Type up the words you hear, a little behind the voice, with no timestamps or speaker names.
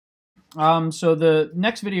So the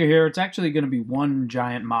next video here, it's actually going to be one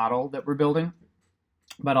giant model that we're building,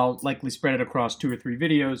 but I'll likely spread it across 2 or 3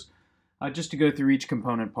 videos just to go through each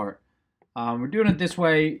component part. We're doing it this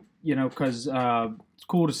way, because it's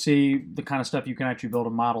cool to see the kind of stuff you can actually build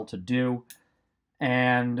a model to do,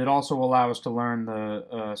 and it also allows us to learn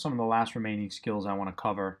some of the last remaining skills I want to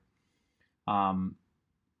cover, um,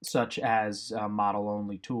 such as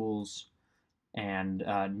model-only tools and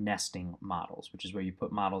nesting models, which is where you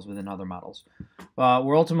put models within other models.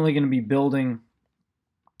 We're ultimately going to be building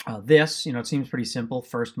this. It seems pretty simple.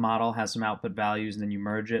 First model has some output values, and then you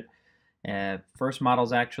merge it. First model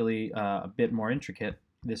is actually a bit more intricate.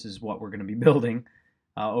 This is what we're going to be building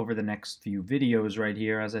over the next few videos right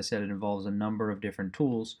here. As I said, it involves a number of different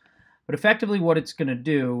tools. But effectively what it's going to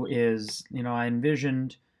do is, I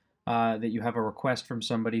envisioned that you have a request from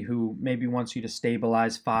somebody who maybe wants you to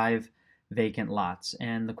stabilize 5 vacant lots.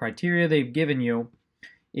 And the criteria they've given you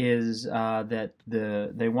is that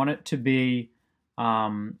they want it to be,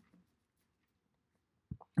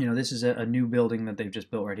 this is a new building that they've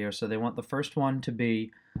just built right here. So they want the first one to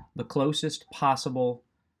be the closest possible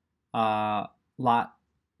lot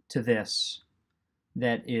to this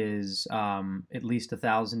that is at least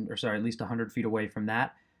 100 feet away from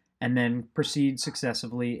that, and then proceed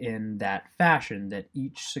successively in that fashion, that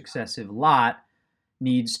each successive lot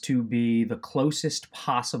needs to be the closest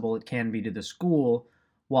possible it can be to the school,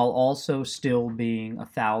 while also still being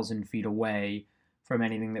 1,000 feet away from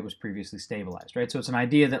anything that was previously stabilized, right? So it's an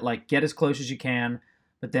idea that, like, get as close as you can,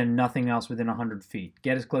 but then nothing else within 100 feet.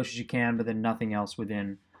 Get as close as you can, but then nothing else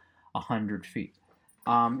within 100 feet.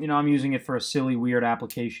 I'm using it for a silly, weird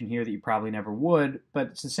application here that you probably never would, but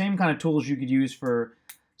it's the same kind of tools you could use for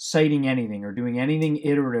citing anything or doing anything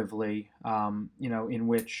iteratively, in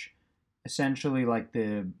which essentially, like,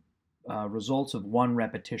 the results of one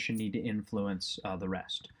repetition need to influence the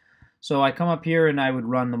rest. So I come up here and I would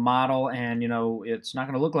run the model, and it's not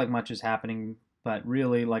going to look like much is happening, but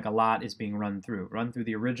really, like, a lot is being run through. Run through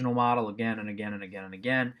the original model again and again and again and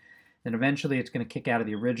again. Then eventually it's going to kick out of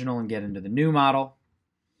the original and get into the new model,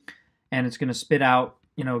 and it's going to spit out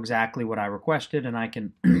exactly what I requested, and I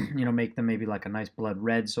can make them maybe like a nice blood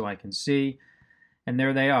red so I can see. And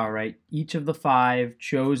there they are, right? Each of the 5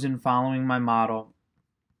 chosen following my model,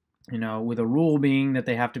 with a rule being that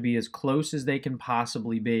they have to be as close as they can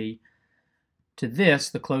possibly be to this,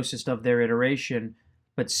 the closest of their iteration,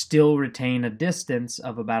 but still retain a distance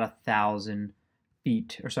of about 1,000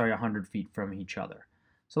 feet, 100 feet from each other.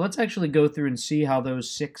 So let's actually go through and see how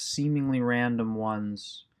those 6 seemingly random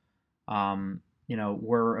ones,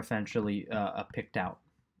 were eventually picked out.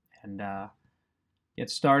 And get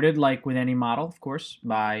started, like with any model, of course,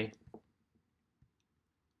 by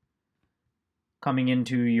coming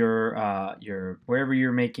into your wherever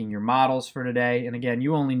you're making your models for today. And again,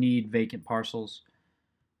 you only need vacant parcels,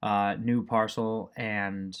 new parcel,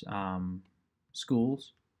 and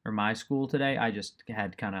schools, or my school today. I just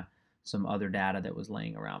had kind of some other data that was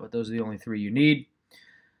laying around, but those are the only 3 you need.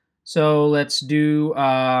 So let's do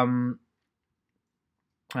a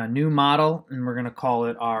new model, and we're going to call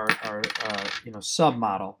it our sub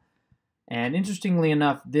model. And interestingly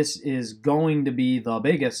enough, this is going to be the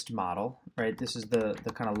biggest model, right? This is the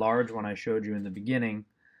kind of large one I showed you in the beginning,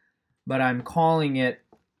 but I'm calling it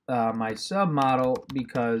my sub model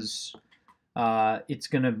because it's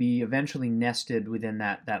going to be eventually nested within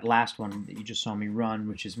that last one that you just saw me run,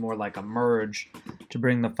 which is more like a merge to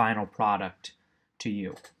bring the final product to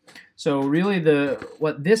you. So really,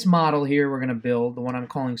 what this model here we're going to build, the one I'm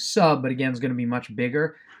calling sub, but again is going to be much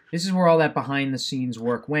bigger. This is where all that behind the scenes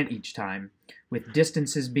work went each time, with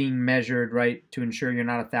distances being measured, right, to ensure you're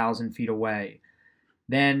not 1,000 feet away.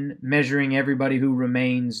 Then measuring everybody who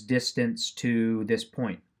remains distance to this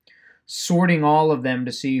point. Sorting all of them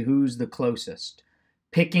to see who's the closest.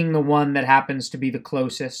 Picking the one that happens to be the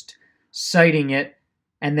closest, citing it,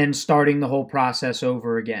 and then starting the whole process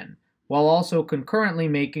over again, while also concurrently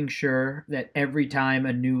making sure that every time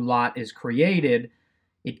a new lot is created,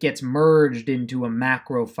 it gets merged into a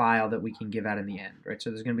macro file that we can give out in the end, right?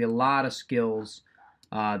 So there's going to be a lot of skills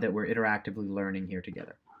that we're interactively learning here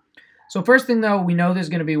together. So first thing, though, we know there's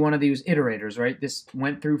going to be one of these iterators, right? This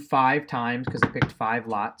went through 5 times because I picked 5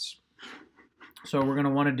 lots. So we're going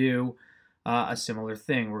to want to do a similar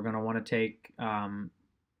thing. We're going to want to take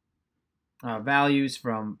values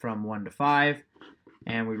from 1 to 5,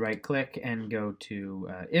 and we right-click and go to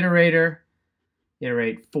Iterator,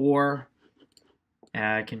 iterate 4.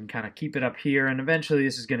 I can kind of keep it up here, and eventually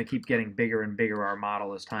this is going to keep getting bigger and bigger, our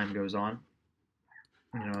model, as time goes on.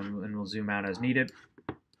 And we'll zoom out as needed.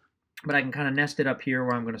 But I can kind of nest it up here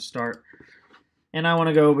where I'm going to start And I want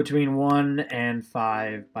to go between 1 and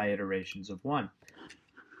 5 by iterations of 1.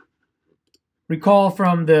 Recall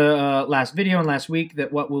from the last video and last week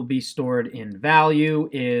that what will be stored in value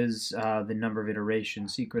is the number of iteration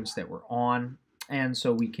sequence that we're on. And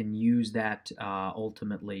so we can use that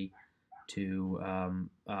ultimately to,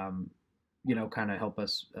 kind of help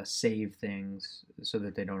us save things so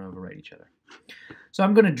that they don't overwrite each other. So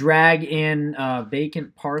I'm going to drag in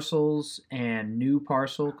vacant parcels and new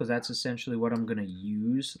parcel because that's essentially what I'm going to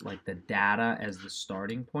use, like the data as the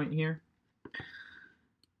starting point here.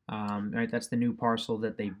 Right, that's the new parcel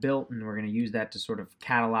that they built, and we're going to use that to sort of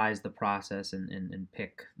catalyze the process and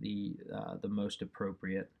pick the most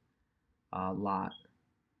appropriate lot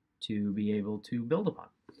to be able to build upon.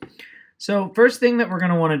 So first thing that we're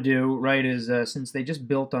going to want to do, right, is since they just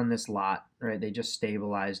built on this lot, right, they just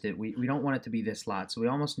stabilized it, we don't want it to be this lot, so we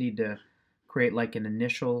almost need to create like an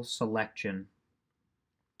initial selection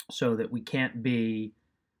so that we can't be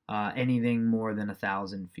anything more than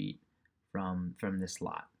 1,000 feet from this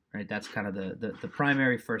lot. Right, that's kind of the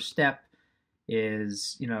primary first step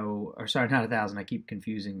is, or sorry, not 1,000. I keep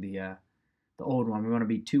confusing the old one. We want to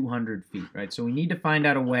be 200 feet, right? So we need to find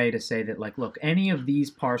out a way to say that, like, look, any of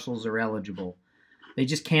these parcels are eligible. They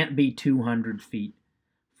just can't be 200 feet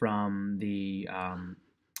from the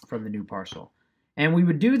new parcel. And we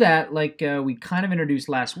would do that like we kind of introduced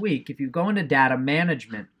last week. If you go into data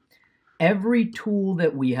management, every tool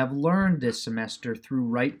that we have learned this semester through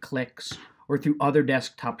right clicks or through other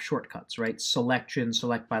desktop shortcuts, right? Selection,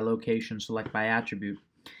 select by location, select by attribute.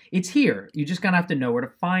 It's here. You just kind of have to know where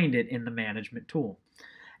to find it in the management tool.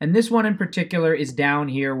 And this one in particular is down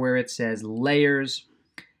here where it says layers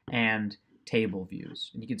and table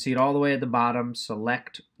views. And you can see it all the way at the bottom,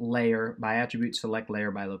 select layer by attribute, select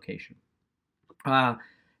layer by location. So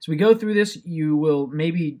we go through this, you will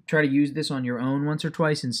maybe try to use this on your own once or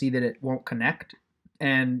twice and see that it won't connect.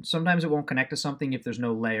 And sometimes it won't connect to something if there's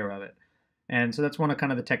no layer of it. And so that's one of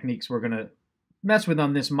kind of the techniques we're going to mess with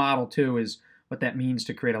on this model too, is what that means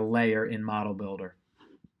to create a layer in Model Builder.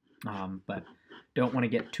 But don't want to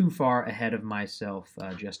get too far ahead of myself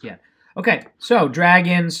just yet. Okay, so drag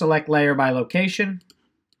in, select layer by location.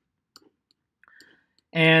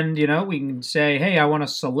 And, we can say, hey, I want to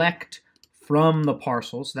select from the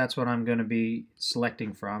parcel. So that's what I'm going to be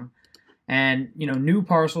selecting from. And, new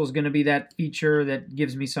parcel is going to be that feature that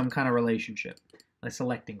gives me some kind of relationship. A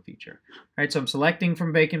selecting feature. All right, so I'm selecting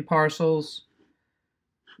from vacant parcels,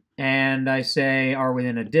 and I say are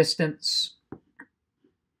within a distance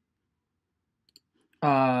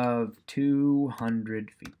of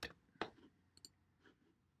 200 feet.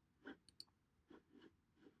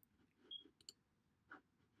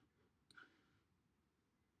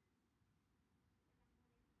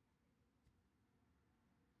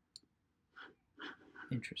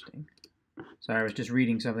 Interesting. Sorry, I was just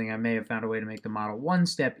reading something. I may have found a way to make the model one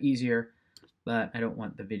step easier, but I don't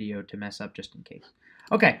want the video to mess up just in case.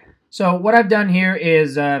 Okay, so what I've done here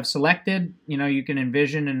is I've selected, you can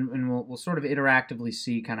envision, and we'll sort of interactively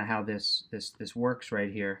see kind of how this works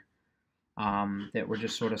right here, that we're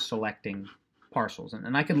just sort of selecting parcels.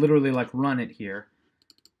 And I could literally like run it here.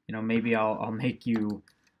 Maybe I'll make you,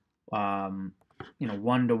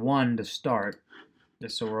 1-to-1 to start,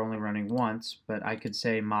 just so we're only running once, but I could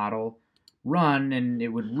say model run, and it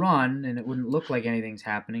would run, and it wouldn't look like anything's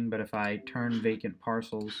happening, but if I turn vacant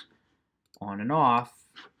parcels on and off,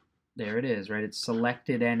 there it is, right? It's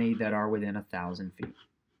selected any that are within 1,000 feet.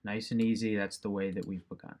 Nice and easy. That's the way that we've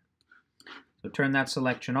begun. So turn that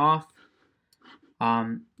selection off.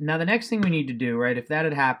 Now the next thing we need to do, right, if that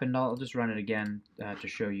had happened, I'll just run it again to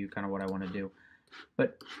show you kind of what I want to do.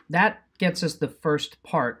 But that gets us the first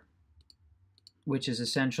part, which is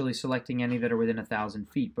essentially selecting any that are within 1,000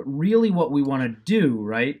 feet. But really what we want to do,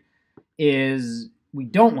 right, is we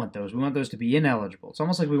don't want those. We want those to be ineligible. It's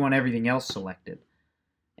almost like we want everything else selected.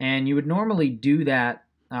 And you would normally do that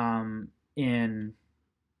in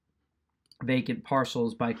vacant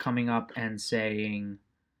parcels by coming up and saying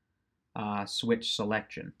switch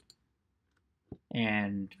selection.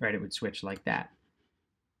 And, right, it would switch like that.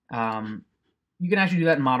 You can actually do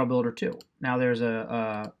that in Model Builder too. Now there's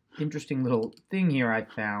a interesting little thing here I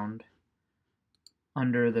found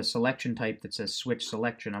under the selection type that says switch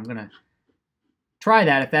selection. I'm going to try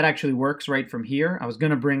that if that actually works right from here. I was going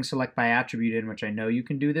to bring select by attribute in, which I know you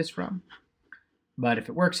can do this from. But if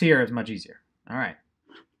it works here, it's much easier. All right.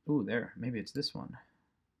 Ooh, there. Maybe it's this one.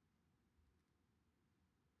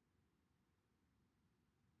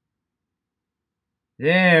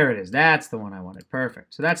 There it is. That's the one I wanted.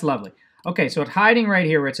 Perfect. So that's lovely. Okay, so it's hiding right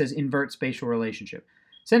here where it says invert spatial relationship.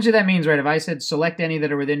 Essentially that means, right, if I said select any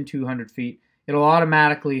that are within 200 feet, it'll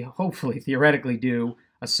automatically, hopefully, theoretically do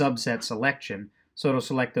a subset selection. So it'll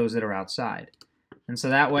select those that are outside. And so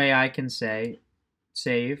that way I can say,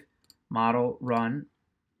 save, model, run,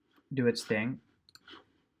 do its thing.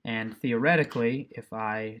 And theoretically, if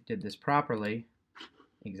I did this properly,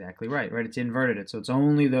 exactly right? It's inverted it. So it's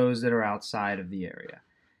only those that are outside of the area.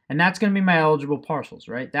 And that's going to be my eligible parcels,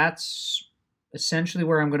 right? That's essentially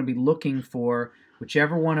where I'm going to be looking for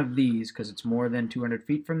whichever one of these, because it's more than 200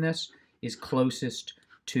 feet from this, is closest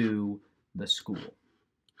to the school.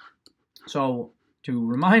 So to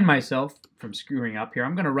remind myself from screwing up here,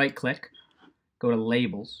 I'm going to right-click, go to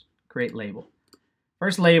Labels, Create Label.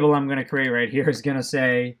 First label I'm going to create right here is going to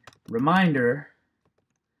say, Reminder,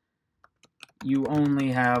 you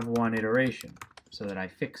only have one iteration, so that I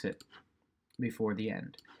fix it before the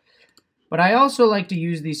end. But I also like to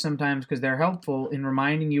use these sometimes because they're helpful in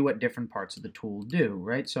reminding you what different parts of the tool do,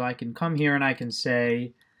 right? So I can come here and I can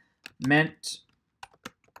say, meant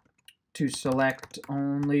to select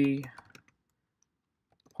only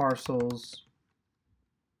parcels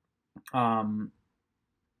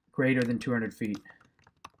greater than 200 feet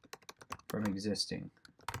from existing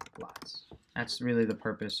lots. That's really the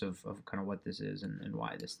purpose of kind of what this is and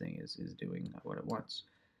why this thing is doing what it wants.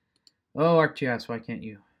 Oh, ArcGIS, why can't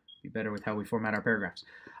you be better with how we format our paragraphs?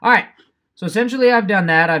 All right, so essentially I've done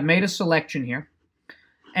that. I've made a selection here.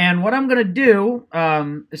 And what I'm going to do,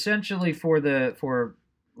 essentially for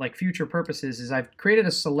like future purposes, is I've created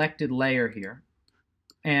a selected layer here.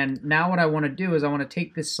 And now what I want to do is I want to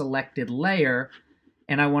take this selected layer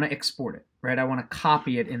and I want to export it, right? I want to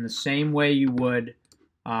copy it in the same way you would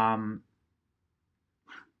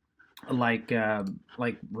like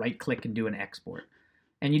right-click and do an export.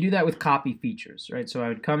 And you do that with copy features, right? So I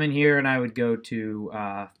would come in here and I would go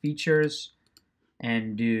to features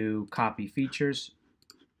and do copy features.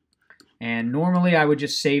 And normally I would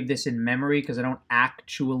just save this in memory because I don't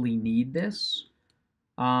actually need this.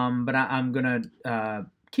 But I'm going to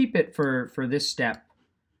keep it for this step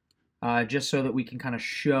just so that we can kind of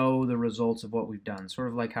show the results of what we've done. Sort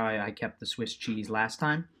of like how I kept the Swiss cheese last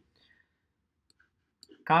time.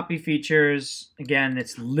 Copy features, again,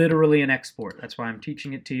 it's literally an export. That's why I'm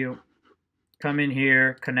teaching it to you. Come in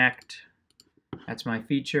here, connect. That's my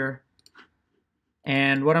feature.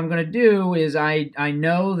 And what I'm going to do is I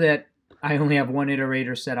know that I only have one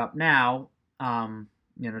iterator set up now,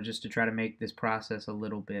 just to try to make this process a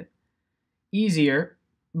little bit easier.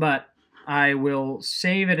 But I will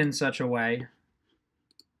save it in such a way.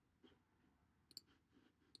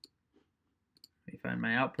 Let me find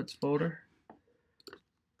my outputs folder.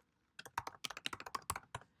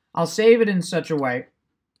 I'll save it in such a way,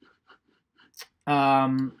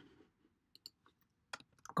 call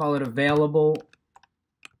it available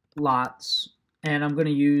lots, and I'm going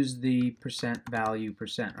to use the %value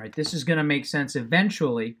 %, right? This is going to make sense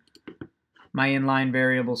eventually, my inline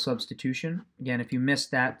variable substitution. Again, if you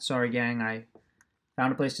missed that, sorry gang, I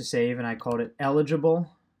found a place to save and I called it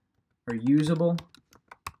eligible or usable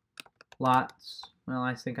lots. Well,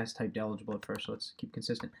 I think I typed eligible at first, so let's keep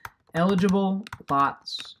consistent. Eligible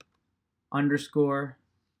lots underscore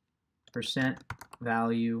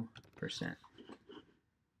 %value %.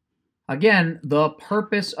 Again, the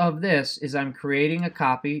purpose of this is I'm creating a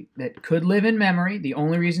copy that could live in memory. The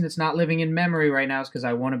only reason it's not living in memory right now is because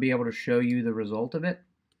I want to be able to show you the result of it.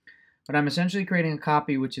 But I'm essentially creating a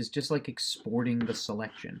copy which is just like exporting the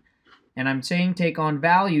selection. And I'm saying take on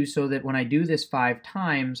value so that when I do this 5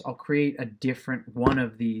 times, I'll create a different one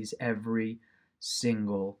of these every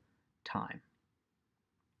single time.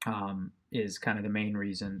 Is kind of the main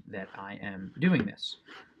reason that I am doing this.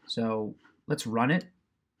 So let's run it,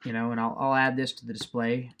 and I'll add this to the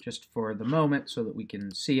display just for the moment so that we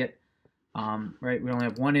can see it. Right, we only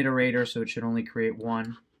have one iterator, so it should only create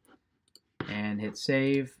one. And hit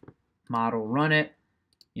save, model, run it.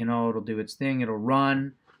 It'll do its thing, it'll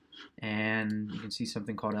run, and you can see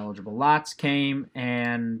something called eligible lots came,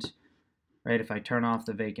 and right, if I turn off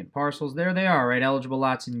the vacant parcels, there they are, right? Eligible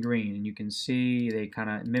lots in green, and you can see they kind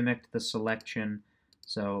of mimicked the selection.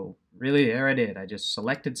 So really, there I did. I just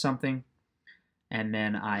selected something, and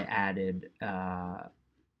then I added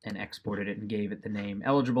and exported it and gave it the name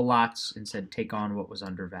eligible lots and said take on what was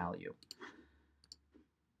under value.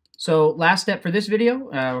 So last step for this video,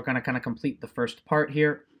 we're going to kind of complete the first part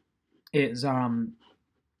here. Is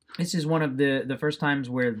this is one of the first times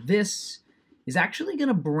where this is actually going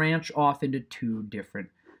to branch off into 2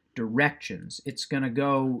 different directions. It's going to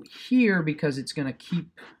go here because it's going to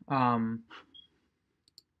keep,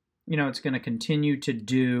 it's going to continue to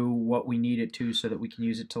do what we need it to so that we can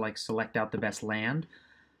use it to like select out the best land.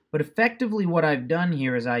 But effectively what I've done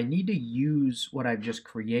here is I need to use what I've just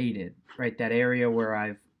created, right? That area where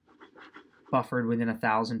I've buffered within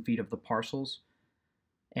 1,000 feet of the parcels.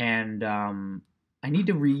 And I need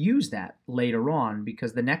to reuse that later on,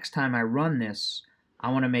 because the next time I run this,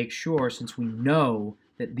 I want to make sure, since we know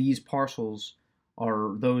that these parcels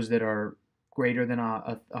are those that are greater than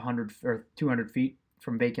 100 or 200 feet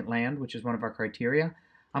from vacant land, which is one of our criteria,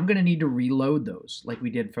 I'm going to need to reload those like we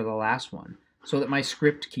did for the last one, so that my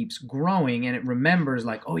script keeps growing and it remembers,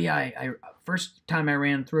 like, oh yeah, I first time I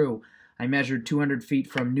ran through, I measured 200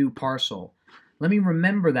 feet from new parcel. Let me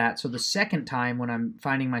remember that, so the second time when I'm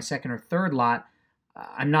finding my second or third lot,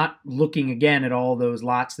 I'm not looking again at all those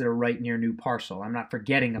lots that are right near new parcel. I'm not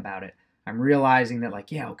forgetting about it. I'm realizing that,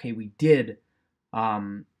 like, yeah, okay, we did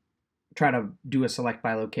try to do a select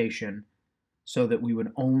by location so that we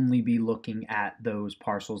would only be looking at those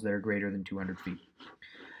parcels that are greater than 200 feet.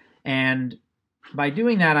 And by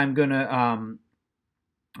doing that, I'm gonna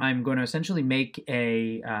essentially make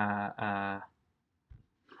a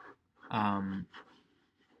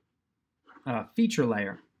feature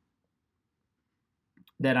layer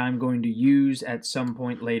that I'm going to use at some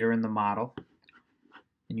point later in the model.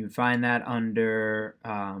 And you would find that under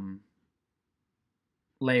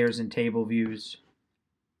layers and table views,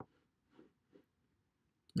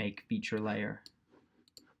 make feature layer.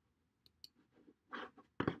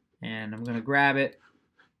 And I'm going to grab it,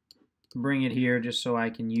 bring it here just so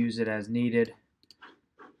I can use it as needed.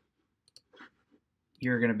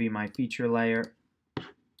 You're going to be my feature layer.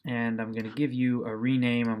 And I'm going to give you a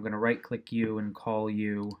rename. I'm going to right click you and call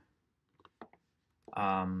you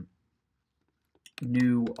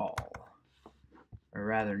new all, or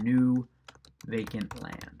rather new vacant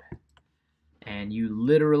land. And you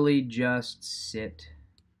literally just sit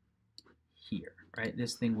here, right?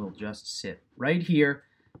 This thing will just sit right here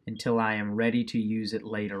until I am ready to use it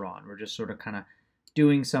later on. We're just sort of kind of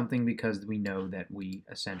doing something because we know that we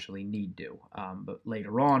essentially need to. But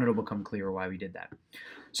later on, it'll become clearer why we did that.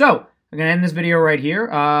 So I'm going to end this video right here.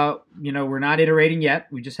 We're not iterating yet.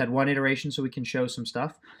 We just had one iteration so we can show some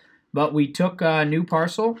stuff. But we took new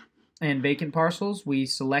parcel and vacant parcels. We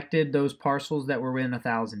selected those parcels that were within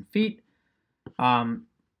 1,000 feet. And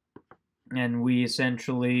we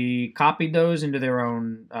essentially copied those into their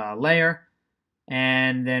own layer.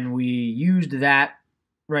 And then we used that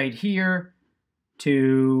right here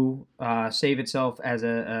to save itself as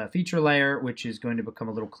a feature layer, which is going to become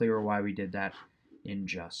a little clearer why we did that in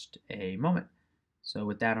just a moment. So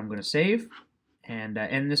with that, I'm going to save and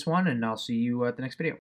end this one, and I'll see you at the next video.